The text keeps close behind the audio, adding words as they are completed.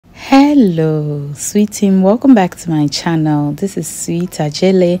Hello sweet team, welcome back to my channel. This is Sweet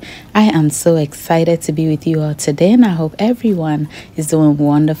Ajele. I am so excited to be with you all today, and I hope everyone is doing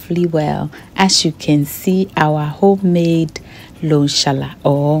wonderfully well. As you can see, our homemade Loo Shala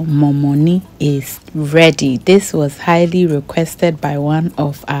or Momoni is ready. This was highly requested by one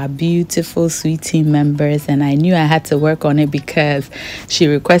of our beautiful sweet team members, and I knew I had to work on it because she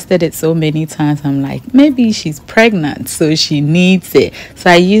requested it so many times. I'm like, maybe she's pregnant, so she needs it.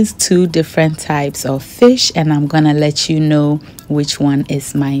 So I used two different types of fish, and I'm gonna let you know which one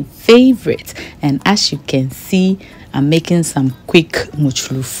is my favorite. And as you can see, I'm making some quick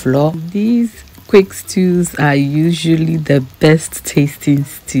muchlu flour. These quick stews are usually the best tasting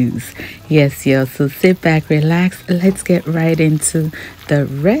stews. Yes, y'all. So sit back, relax. Let's get right into the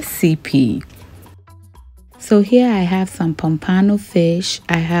recipe. So here I have some pompano fish,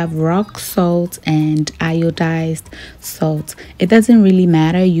 I have rock salt and iodized salt. It doesn't really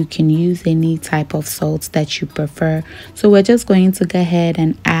matter, you can use any type of salt that you prefer. So we're just going to go ahead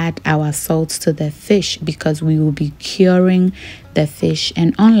and add our salts to the fish because we will be curing the fish.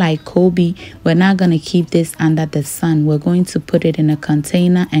 And unlike Kobe, we're not going to keep this under the sun. We're going to put it in a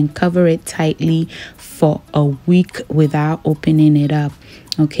container and cover it tightly for a week without opening it up.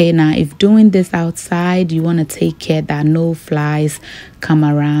 Okay, now if doing this outside, you want to take care that no flies come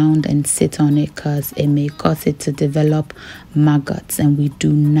around and sit on it because it may cause it to develop maggots, and we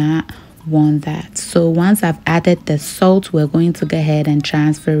do not want that. So once I've added the salt, we're going to go ahead and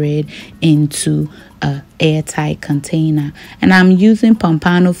transfer it into a airtight container. And I'm using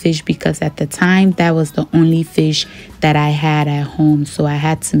pompano fish because at the time that was the only fish that I had at home, so I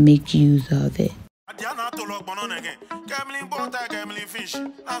had to make use of it.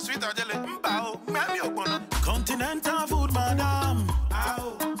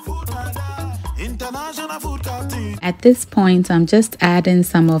 At this point, I'm just adding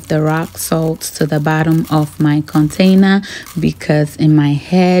some of the rock salt to the bottom of my container because in my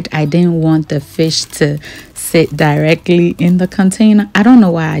head I didn't want the fish to sit directly in the container. I don't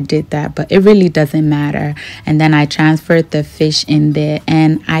know why I did that, but it really doesn't matter. And then I transferred the fish in there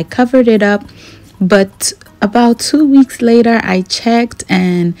and I covered it up. But about 2 weeks later, I checked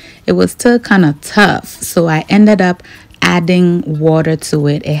and it was still kind of tough. So I ended up adding water to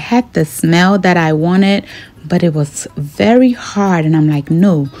it. It had the smell that I wanted, but it was very hard. And I'm like,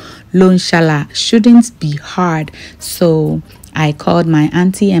 no, Loo Shala shouldn't be hard. So I called my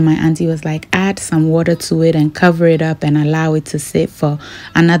auntie, and my auntie was like, add some water to it and cover it up and allow it to sit for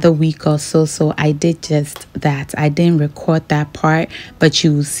another week or so. So I did just that. I didn't record that part, but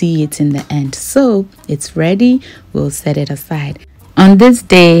you will see it in the end. So it's ready. We'll set it aside. On this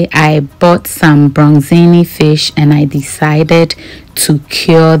day, I bought some bronzini fish and I decided to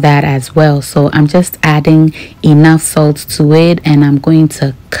cure that as well. So I'm just adding enough salt to it and I'm going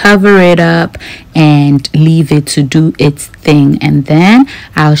to cover it up and leave it to do its thing. And then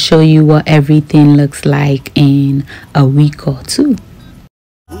I'll show you what everything looks like in a week or two.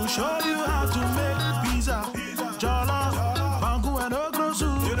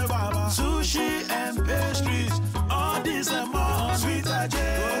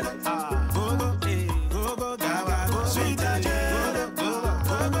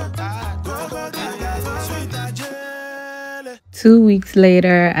 Two weeks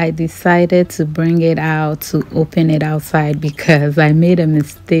later, I decided to bring it out to open it outside because I made a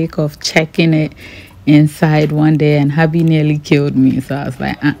mistake of checking it inside one day and hubby nearly killed me. So I was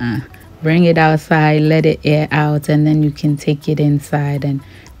like, bring it outside, let it air out, and then you can take it inside and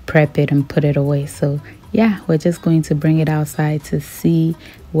prep it and put it away. So yeah, we're just going to bring it outside to see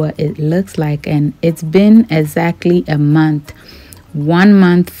what it looks like. And it's been exactly a month. 1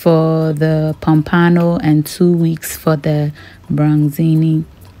 month for the pompano and 2 weeks for the bronzini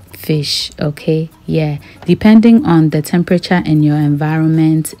fish. Okay, yeah, depending on the temperature in your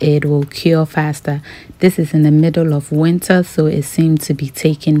environment, it will cure faster. This is in the middle of winter, so it seemed to be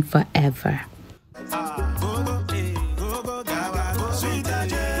taking forever.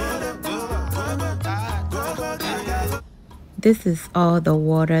 This is all the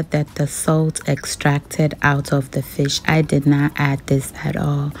water that the salt extracted out of the fish. I did not add this at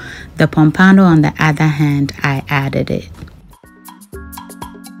all. The pompano, on the other hand, I added it.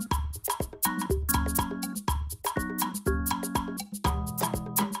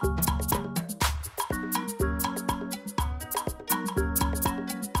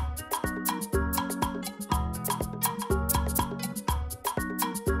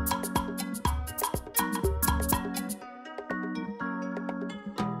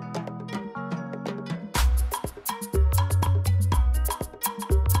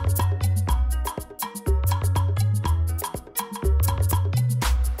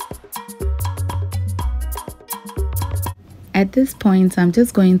 At this point, I'm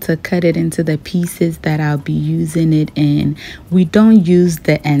just going to cut it into the pieces that I'll be using it in. We don't use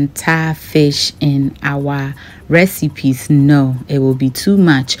the entire fish in our recipes. No, it will be too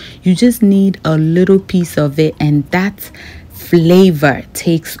much. You just need a little piece of it, and that flavor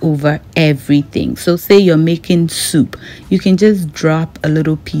takes over everything. So say you're making soup, you can just drop a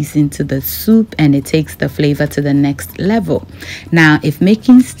little piece into the soup and it takes the flavor to the next level. Now, if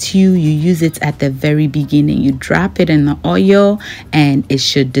making stew, you use it at the very beginning. You drop it in the oil and it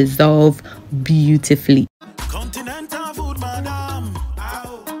should dissolve beautifully. Continental food, madam.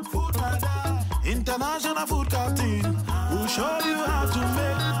 Food, madam. International food captain. We'll show you how to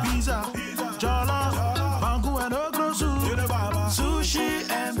make pizza, jollof, banku and okra soup, sushi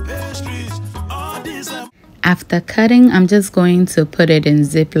and pastries. All these. After cutting, I'm just going to put it in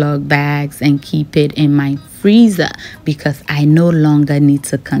Ziploc bags and keep it in my freezer because I no longer need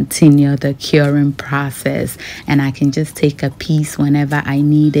to continue the curing process, and I can just take a piece whenever I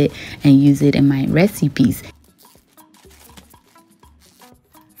need it and use it in my recipes.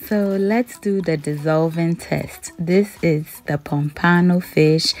 So let's do the dissolving test. This is the pompano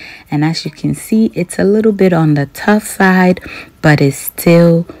fish, and as you can see, it's a little bit on the tough side, but it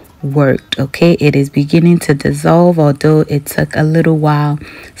still worked. Okay, it is beginning to dissolve, although it took a little while,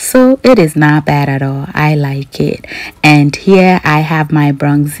 so it is not bad at all. I like it. And here I have my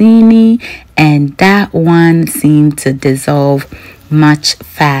bronzini, and that one seemed to dissolve much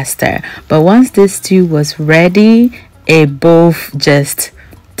faster, but once this stew was ready, it both just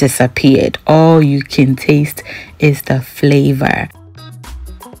disappeared. All you can taste is the flavor.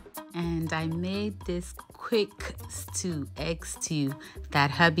 And I made this quick stew, egg stew, that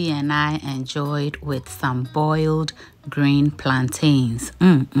hubby and I enjoyed with some boiled green plantains.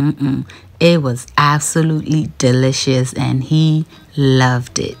 It was absolutely delicious and he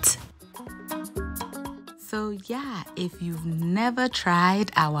loved it. So yeah, if you've never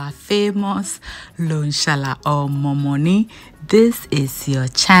tried our famous Loo Shala or Momoni, this is your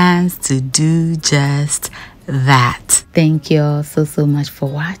chance to do just that. Thank you all so much for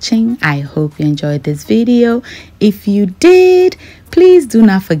watching. I hope you enjoyed this video. If you did, please do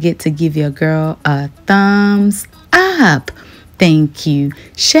not forget to give your girl a thumbs up. Thank you.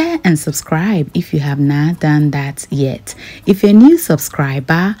 Share and subscribe if you have not done that yet. If you're a new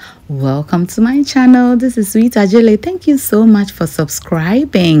subscriber, welcome to my channel. This is Sweet Ajele. Thank you so much for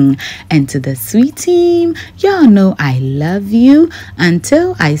subscribing. And to the sweet team, y'all know I love you.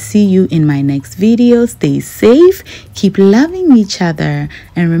 Until I see you in my next video, stay safe, keep loving each other,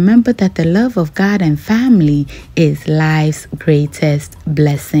 and remember that the love of God and family is life's greatest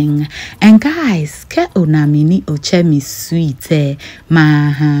blessing. And guys, ke onamini ochemi sweet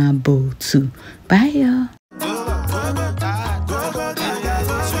mahabotu. Bye y'all.